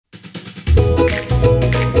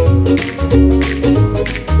Welcome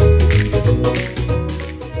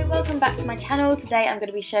back to my channel. Today I'm going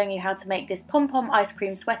to be showing you how to make this Pom-Pom ice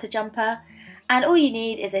cream sweater jumper, and all you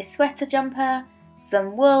need is a sweater jumper,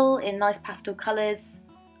 some wool in nice pastel colours,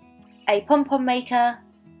 a pom-pom maker,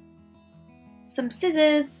 some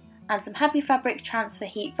scissors and some Happy Fabric transfer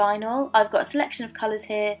heat vinyl. I've got a selection of colours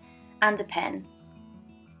here and a pen.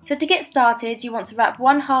 So to get started, you want to wrap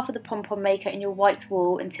one half of the pom-pom maker in your white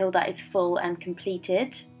wool until that is full and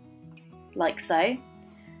completed, like so.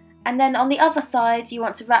 And then on the other side, you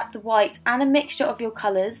want to wrap the white and a mixture of your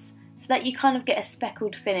colours so that you kind of get a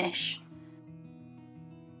speckled finish.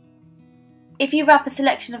 If you wrap a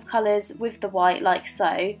selection of colours with the white like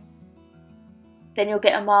so, then you'll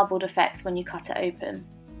get a marbled effect when you cut it open.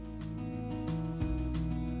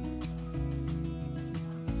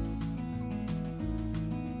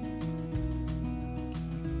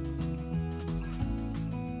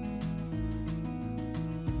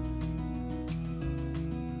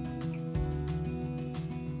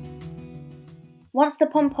 Once the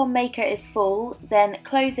pom-pom maker is full, then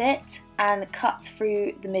close it and cut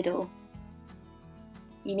through the middle.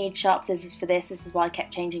 You need sharp scissors for this is why I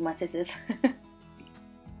kept changing my scissors.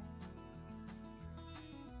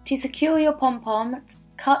 To secure your pom-pom,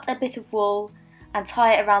 cut a bit of wool and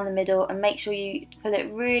tie it around the middle, and make sure you pull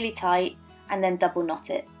it really tight and then double knot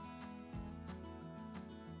it.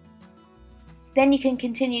 Then you can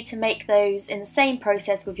continue to make those in the same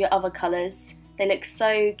process with your other colours. They look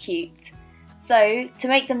so cute. So to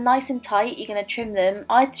make them nice and tight, you're going to trim them.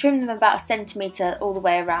 I trim them about 1 centimetre all the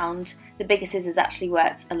way around. The bigger scissors actually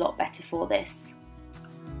worked a lot better for this.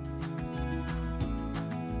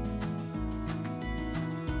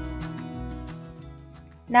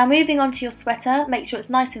 Now moving on to your sweater, make sure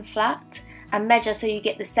it's nice and flat and measure so you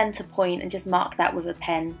get the centre point and just mark that with a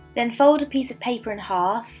pen. Then fold a piece of paper in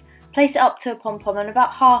half, place it up to a pom-pom, and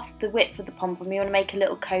about half the width of the pom-pom you want to make a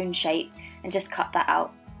little cone shape and just cut that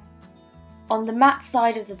out. On the matte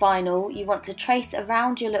side of the vinyl, you want to trace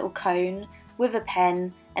around your little cone with a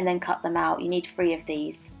pen and then cut them out. You need 3 of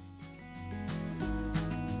these.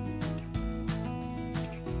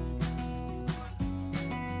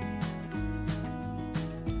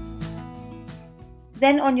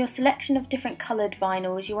 Then on your selection of different coloured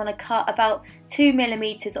vinyls, you want to cut about 2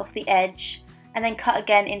 millimeters off the edge and then cut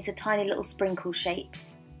again into tiny little sprinkle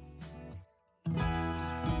shapes.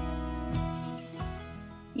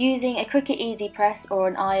 Using a Cricut Easy Press or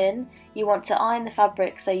an iron, you want to iron the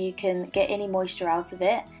fabric so you can get any moisture out of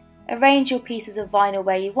it. Arrange your pieces of vinyl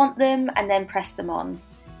where you want them and then press them on.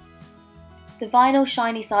 The vinyl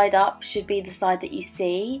shiny side up should be the side that you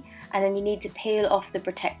see, and then you need to peel off the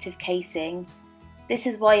protective casing. This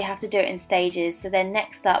is why you have to do it in stages. So then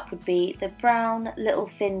next up would be the brown little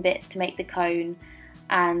thin bits to make the cone,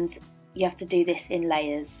 and you have to do this in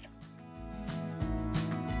layers.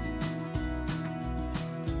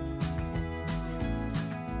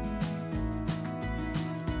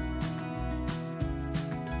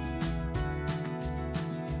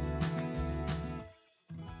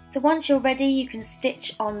 So once you're ready, you can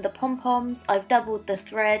stitch on the pom-poms. I've doubled the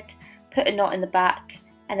thread, put a knot in the back,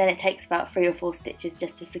 and then it takes about 3 or 4 stitches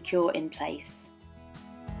just to secure in place.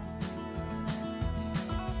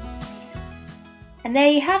 And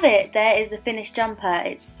there you have it, there is the finished jumper.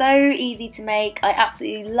 It's so easy to make. I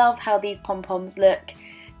absolutely love how these pom-poms look.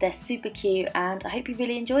 They're super cute, and I hope you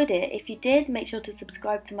really enjoyed it. If you did, make sure to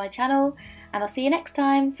subscribe to my channel, and I'll see you next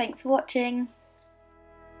time. Thanks for watching.